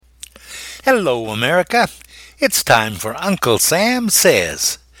Hello, America. It's time for Uncle Sam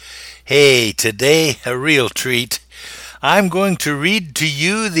Says. Hey, today, a real treat. I'm going to read to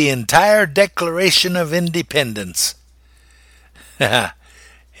you the entire Declaration of Independence.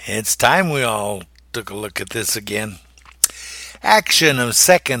 It's time we all took a look at this again. Action of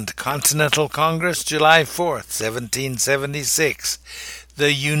Second Continental Congress, July 4th, 1776.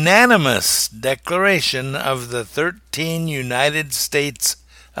 The unanimous declaration of the 13 United States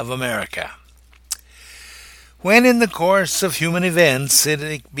of America. When in the course of human events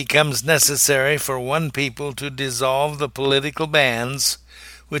it becomes necessary for one people to dissolve the political bands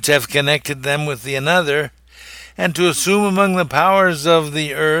which have connected them with the another, and to assume among the powers of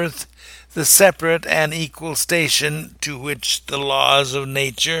the earth the separate and equal station to which the laws of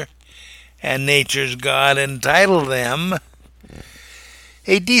nature and nature's God entitle them,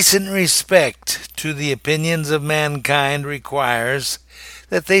 a decent respect to the opinions of mankind requires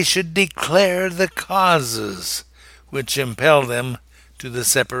that they should declare the causes which impel them to the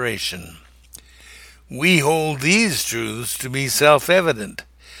separation. We hold these truths to be self-evident,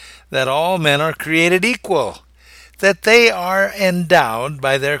 that all men are created equal, that they are endowed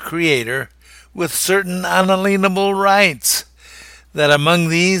by their Creator with certain unalienable rights, that among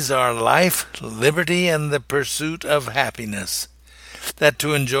these are life, liberty, and the pursuit of happiness, that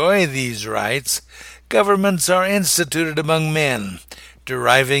to enjoy these rights, governments are instituted among men,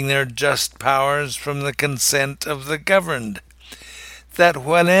 deriving their just powers from the consent of the governed, that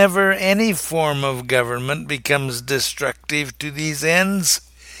whenever any form of government becomes destructive to these ends,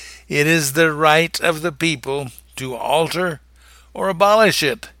 it is the right of the people to alter or abolish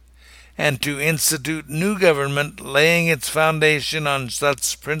it, and to institute new government laying its foundation on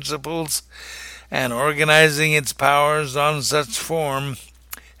such principles and organizing its powers on such form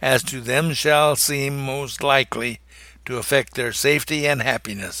as to them shall seem most likely to affect their safety and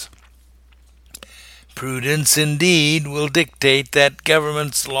happiness. Prudence indeed will dictate that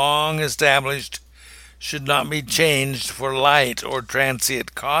governments long established should not be changed for light or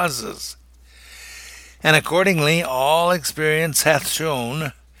transient causes, and accordingly all experience hath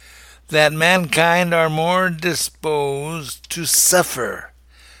shown that mankind are more disposed to suffer,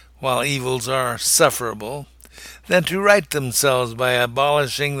 while evils are sufferable, than to right themselves by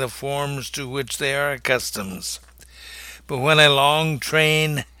abolishing the forms to which they are accustomed. But when a long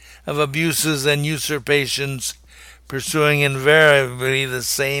train of abuses and usurpations, pursuing invariably the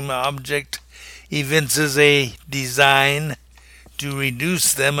same object, evinces a design to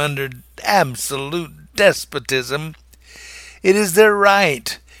reduce them under absolute despotism, it is their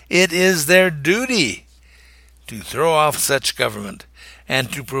right, it is their duty, to throw off such government,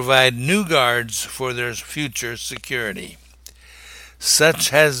 and to provide new guards for their future security. Such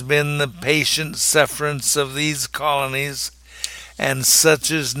has been the patient sufferance of these colonies, and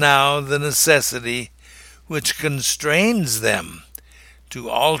such is now the necessity which constrains them to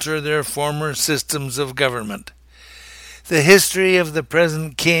alter their former systems of government. The history of the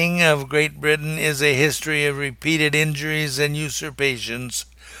present King of Great Britain is a history of repeated injuries and usurpations,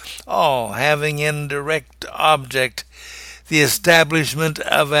 all having in direct object the establishment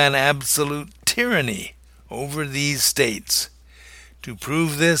of an absolute tyranny over these states. To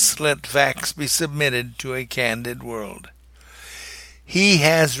prove this, let facts be submitted to a candid world. He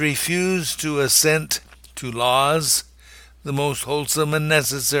has refused to assent to laws the most wholesome and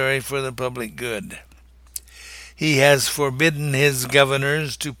necessary for the public good. He has forbidden his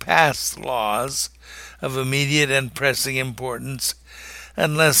governors to pass laws of immediate and pressing importance,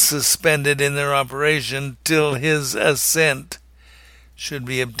 unless suspended in their operation till his assent should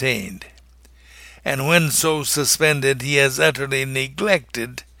be obtained. And when so suspended, he has utterly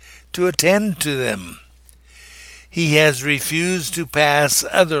neglected to attend to them. He has refused to pass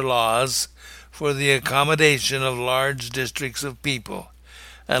other laws for the accommodation of large districts of people,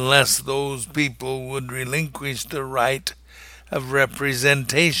 unless those people would relinquish the right of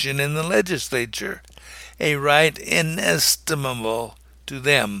representation in the legislature, a right inestimable to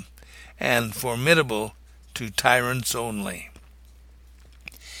them and formidable to tyrants only.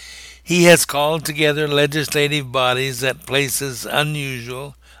 He has called together legislative bodies at places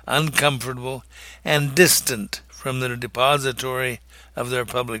unusual, uncomfortable, and distant from the depository of their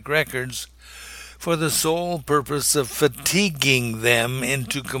public records, for the sole purpose of fatiguing them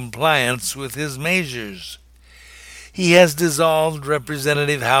into compliance with his measures. He has dissolved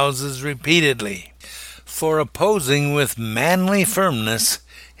representative houses repeatedly, for opposing with manly firmness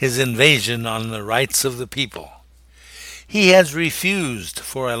his invasion on the rights of the people. He has refused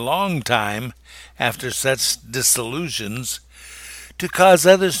for a long time, after such dissolutions, to cause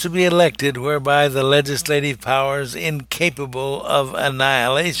others to be elected whereby the legislative powers incapable of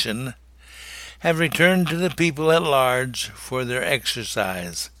annihilation have returned to the people at large for their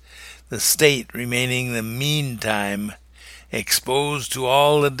exercise, the state remaining the meantime exposed to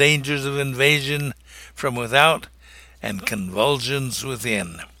all the dangers of invasion from without and convulsions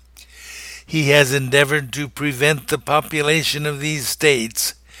within. He has endeavored to prevent the population of these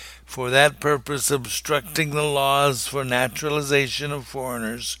states, for that purpose obstructing the laws for naturalization of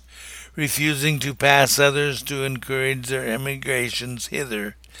foreigners, refusing to pass others to encourage their emigrations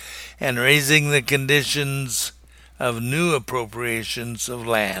hither, and raising the conditions of new appropriations of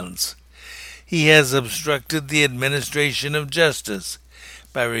lands. He has obstructed the administration of justice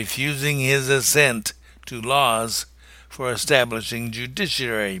by refusing his assent to laws for establishing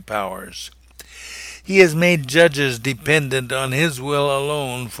judiciary powers. He has made judges dependent on his will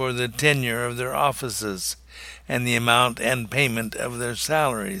alone for the tenure of their offices and the amount and payment of their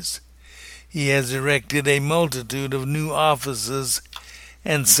salaries. He has erected a multitude of new offices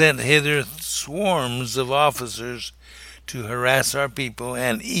and sent hither swarms of officers to harass our people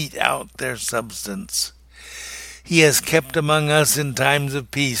and eat out their substance. He has kept among us in times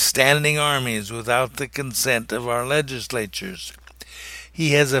of peace standing armies without the consent of our legislatures.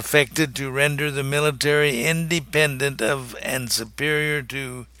 He has affected to render the military independent of and superior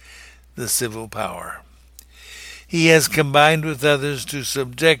to the civil power. He has combined with others to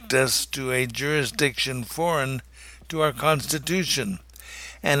subject us to a jurisdiction foreign to our Constitution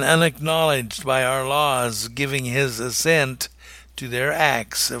and unacknowledged by our laws, giving his assent to their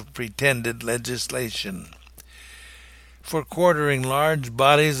acts of pretended legislation. For quartering large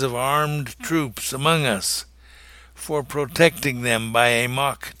bodies of armed troops among us, for protecting them by a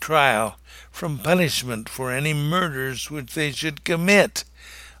mock trial from punishment for any murders which they should commit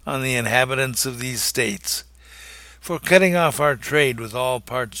on the inhabitants of these states, for cutting off our trade with all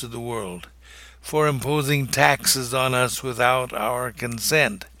parts of the world, for imposing taxes on us without our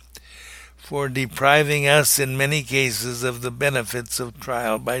consent, for depriving us in many cases of the benefits of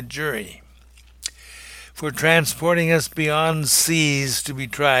trial by jury, for transporting us beyond seas to be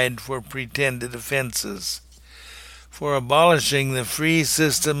tried for pretended offenses, for abolishing the free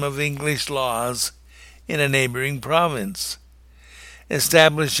system of English laws in a neighboring province,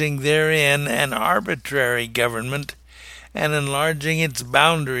 establishing therein an arbitrary government, and enlarging its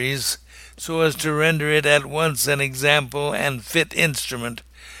boundaries so as to render it at once an example and fit instrument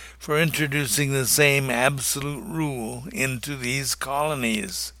for introducing the same absolute rule into these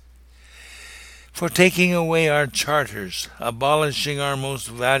colonies, for taking away our charters, abolishing our most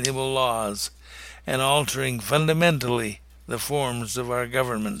valuable laws, and altering fundamentally the forms of our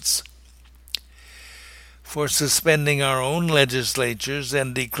governments, for suspending our own legislatures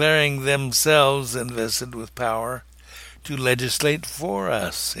and declaring themselves invested with power to legislate for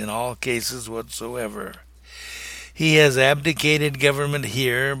us in all cases whatsoever. He has abdicated government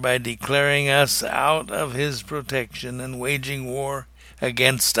here by declaring us out of his protection and waging war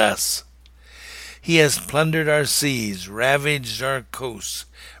against us. He has plundered our seas, ravaged our coasts,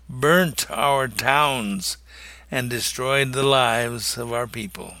 burnt our towns, and destroyed the lives of our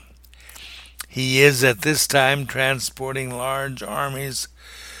people. He is at this time transporting large armies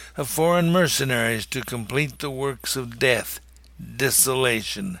of foreign mercenaries to complete the works of death,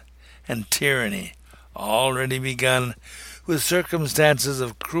 desolation, and tyranny, already begun with circumstances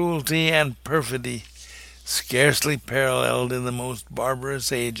of cruelty and perfidy scarcely paralleled in the most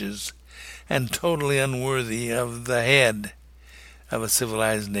barbarous ages, and totally unworthy of the head of a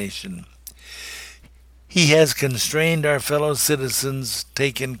civilized nation. He has constrained our fellow citizens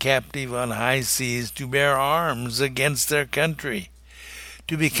taken captive on high seas to bear arms against their country,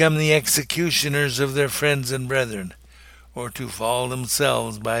 to become the executioners of their friends and brethren, or to fall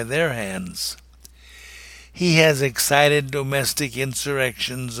themselves by their hands. He has excited domestic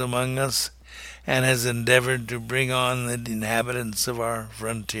insurrections among us, and has endeavored to bring on the inhabitants of our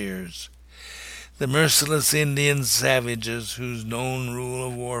frontiers, the merciless Indian savages whose known rule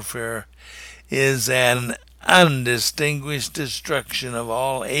of warfare is an undistinguished destruction of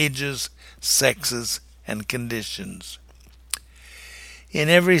all ages, sexes, and conditions. In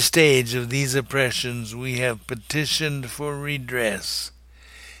every stage of these oppressions we have petitioned for redress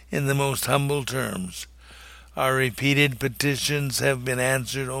in the most humble terms. Our repeated petitions have been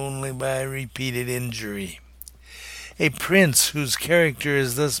answered only by repeated injury. A prince whose character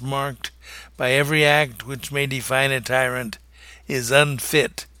is thus marked by every act which may define a tyrant is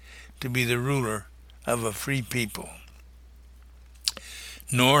unfit to be the ruler of a free people.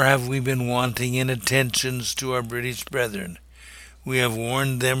 Nor have we been wanting in attentions to our British brethren. We have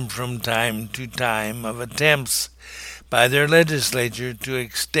warned them from time to time of attempts by their legislature to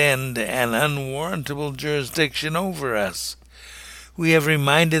extend an unwarrantable jurisdiction over us. We have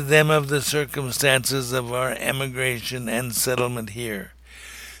reminded them of the circumstances of our emigration and settlement here.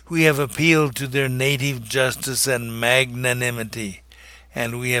 We have appealed to their native justice and magnanimity,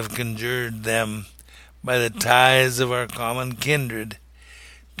 and we have conjured them, by the ties of our common kindred,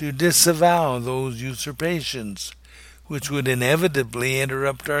 to disavow those usurpations which would inevitably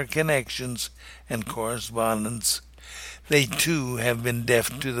interrupt our connections and correspondence. They too have been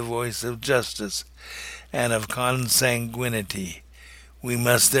deaf to the voice of justice and of consanguinity. We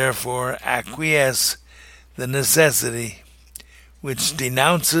must therefore acquiesce the necessity which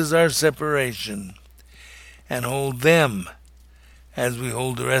denounces our separation, and hold them, as we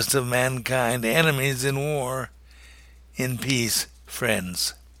hold the rest of mankind, enemies in war, in peace,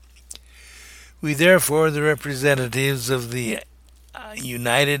 friends. We therefore, the representatives of the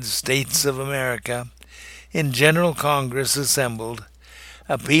United States of America, in General Congress assembled,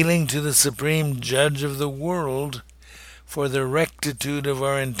 appealing to the Supreme Judge of the world for the rectitude of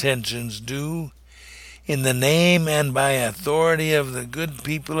our intentions, do, in the name and by authority of the good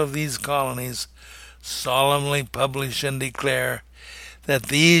people of these colonies, solemnly publish and declare that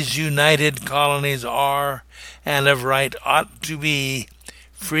these united colonies are, and of right ought to be,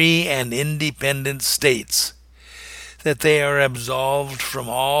 free and independent states, that they are absolved from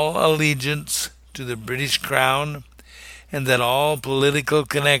all allegiance to the British Crown, and that all political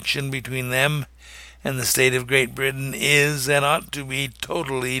connection between them and the state of Great Britain is and ought to be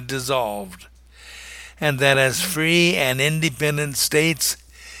totally dissolved, and that as free and independent states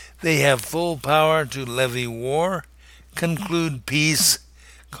they have full power to levy war, conclude peace,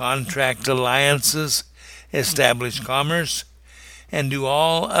 contract alliances, establish commerce, and do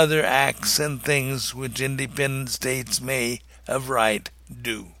all other acts and things which independent states may of right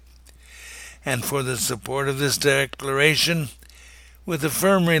do. And for the support of this declaration, with a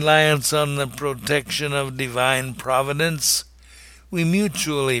firm reliance on the protection of divine providence, we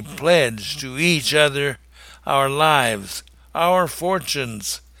mutually pledge to each other our lives, our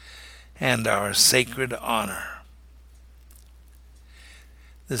fortunes, and our sacred honor.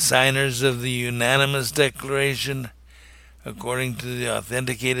 The signers of the unanimous declaration, according to the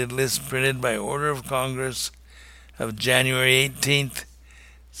authenticated list printed by order of Congress of January 18th,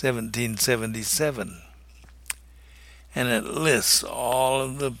 1777, and it lists all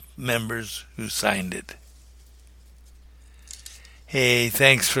of the members who signed it. Hey,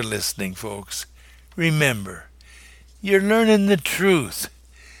 thanks for listening, folks. Remember, you're learning the truth.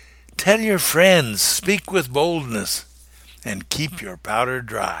 Tell your friends, speak with boldness, and keep your powder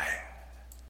dry.